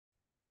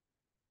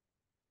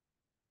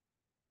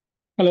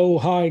Hello,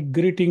 hi,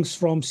 greetings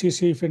from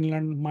CCE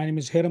Finland. My name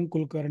is Hiram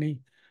Kulkarni,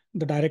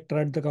 the director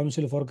at the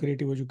Council for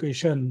Creative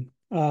Education,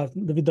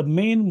 with the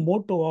main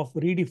motto of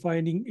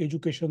redefining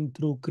education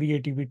through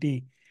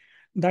creativity.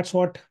 That's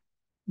what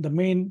the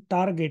main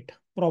target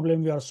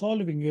problem we are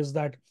solving is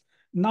that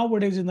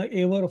nowadays in the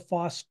ever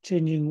fast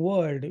changing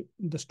world,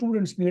 the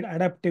students need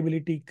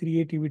adaptability,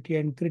 creativity,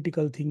 and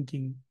critical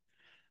thinking.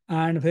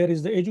 And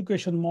whereas the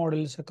education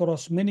models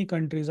across many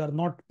countries are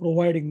not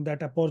providing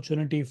that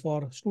opportunity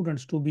for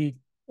students to be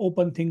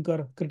open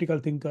thinker, critical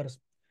thinkers.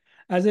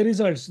 As a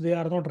result, they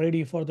are not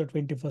ready for the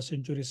 21st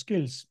century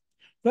skills.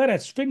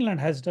 Whereas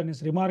Finland has done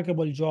its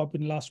remarkable job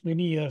in last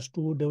many years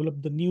to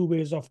develop the new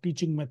ways of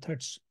teaching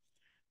methods.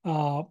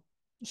 Uh,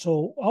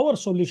 so our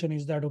solution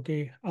is that,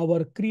 okay,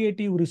 our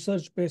creative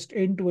research-based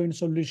end-to-end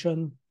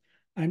solution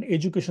and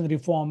education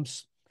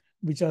reforms,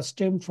 which are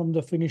stemmed from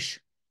the Finnish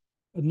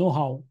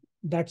know-how.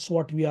 That's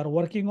what we are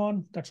working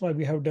on. That's why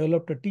we have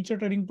developed a teacher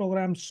training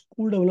program,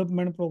 school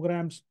development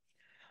programs,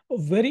 a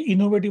very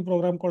innovative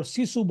program called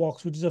SISU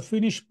box, which is a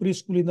Finnish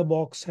preschool in the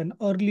box, an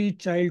early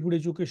childhood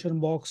education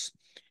box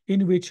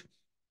in which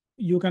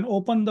you can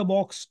open the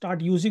box,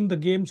 start using the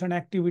games and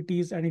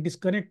activities, and it is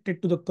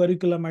connected to the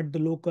curriculum at the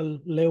local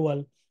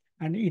level.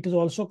 And it is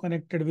also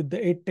connected with the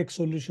EdTech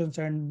solutions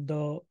and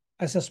the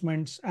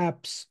assessments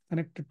apps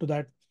connected to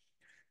that.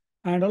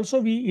 And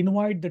also we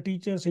invite the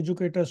teachers,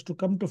 educators to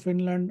come to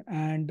Finland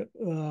and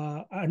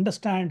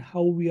understand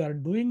how we are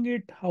doing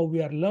it, how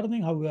we are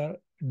learning, how we are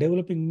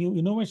developing new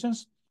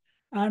innovations,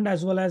 and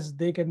as well as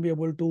they can be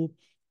able to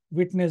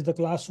witness the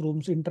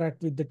classrooms,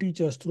 interact with the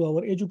teachers through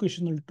our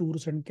educational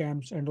tours and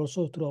camps, and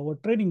also through our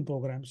training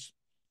programs.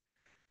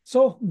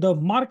 So the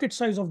market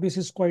size of this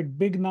is quite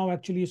big now,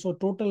 actually. So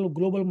total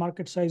global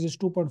market size is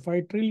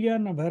 2.5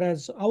 trillion,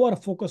 whereas our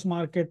focus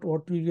market,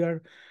 what we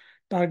are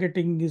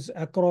targeting is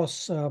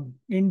across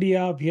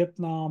India,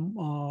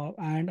 Vietnam,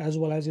 and as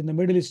well as in the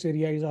Middle East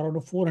area is around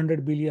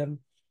 400 billion.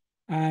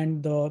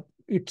 And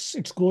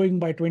it's growing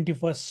by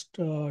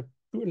 21st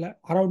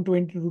around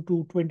 20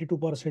 to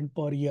 22%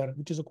 per year,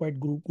 which is a quite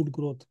good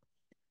growth.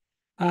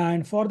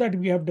 And for that,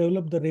 we have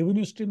developed the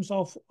revenue streams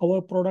of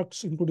our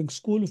products, including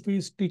school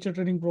fees, teacher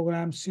training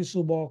programs,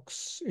 SISU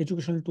box,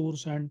 educational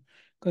tours, and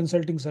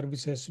consulting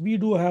services. We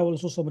do have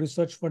also some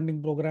research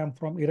funding program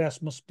from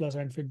Erasmus Plus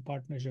and Fin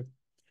Partnership.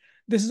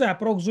 This is the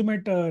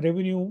approximate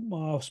revenue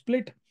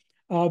split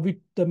with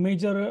the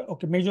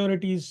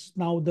majorities.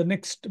 Now the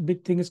next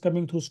big thing is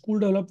coming through school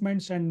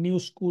developments and new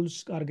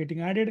schools are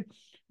getting added.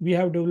 We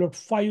have developed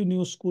 5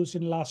 new schools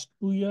in last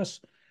 2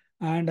 years,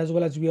 and as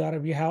well as we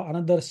have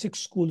another 6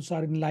 schools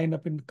are in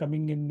lineup in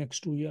coming in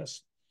next 2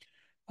 years.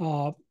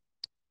 Uh,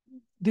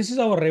 this is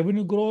our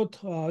revenue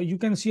growth. You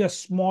can see a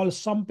small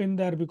sump in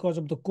there because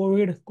of the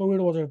COVID. COVID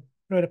was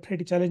a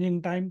pretty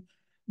challenging time.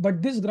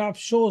 But this graph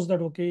shows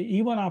that, okay,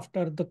 even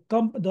after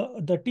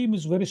the team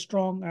is very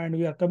strong and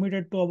we are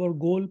committed to our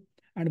goal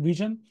and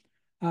vision.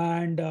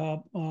 And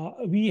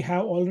we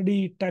have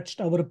already touched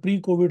our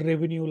pre-COVID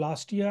revenue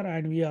last year,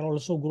 and we are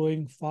also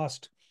growing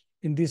fast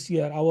in this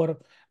year. Our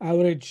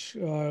average,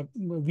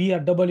 we are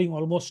doubling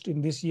almost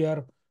in this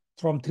year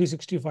from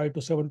 365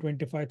 to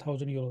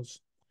 725,000 euros.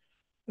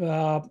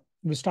 Uh,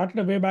 we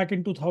started way back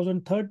in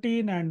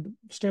 2013, and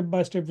step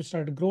by step we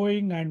started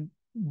growing. And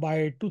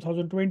by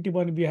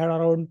 2021, we had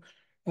around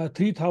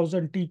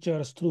 3,000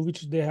 teachers through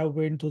which they have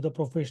went to the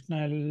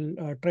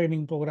professional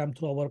training program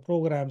through our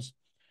programs.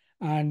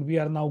 And we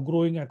are now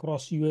growing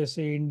across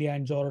USA, India,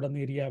 and Jordan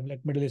area,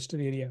 like Middle Eastern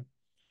area.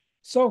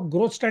 So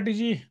growth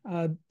strategy,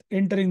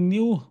 entering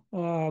new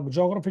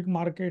geographic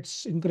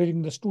markets,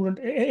 encouraging the student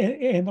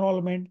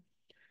enrollment,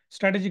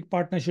 strategic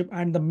partnership,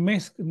 and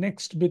the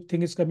next big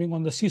thing is coming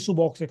on the SISU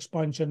box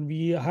expansion.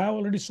 We have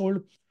already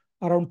sold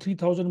around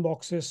 3,000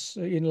 boxes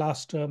in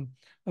last 2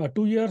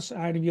 years,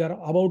 and we are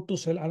about to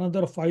sell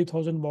another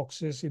 5,000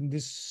 boxes in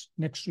this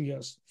next 2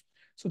 years.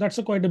 So that's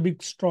a quite a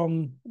big,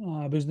 strong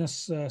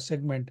business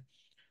segment.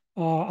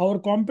 Our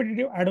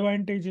competitive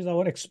advantage is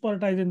our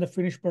expertise in the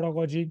Finnish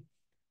pedagogy,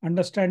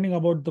 understanding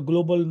about the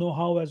global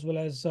know-how, as well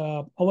as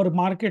our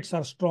markets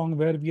are strong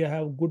where we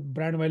have good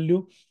brand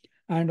value,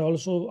 and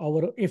also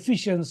our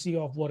efficiency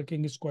of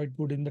working is quite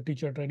good in the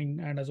teacher training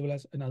and as well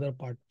as another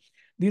part.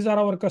 These are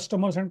our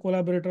customers and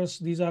collaborators.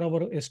 These are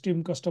our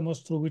esteemed customers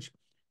through which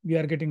we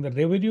are getting the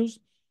revenues.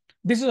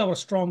 This is our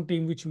strong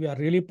team, which we are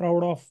really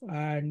proud of,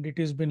 and it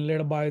has been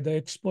led by the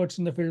experts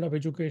in the field of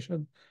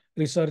education,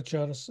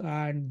 researchers,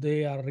 and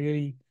they are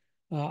really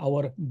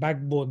our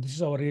backbone. This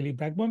is our really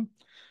backbone.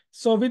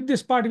 So with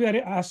this part, we are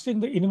asking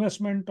the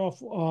investment of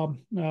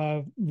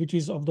which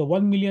is of the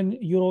 1 million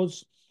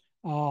euros,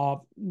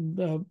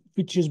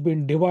 which has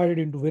been divided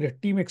into various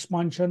team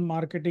expansion,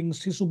 marketing,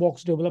 SISU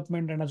box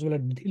development, and as well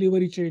as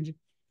delivery change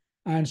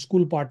and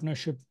school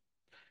partnership.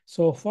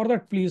 So for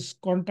that, please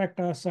contact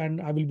us,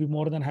 and I will be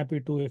more than happy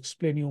to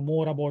explain you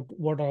more about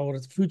what are our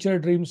future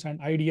dreams and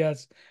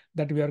ideas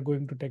that we are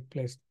going to take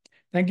place.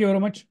 Thank you very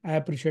much. I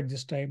appreciate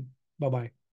this time. Bye-bye.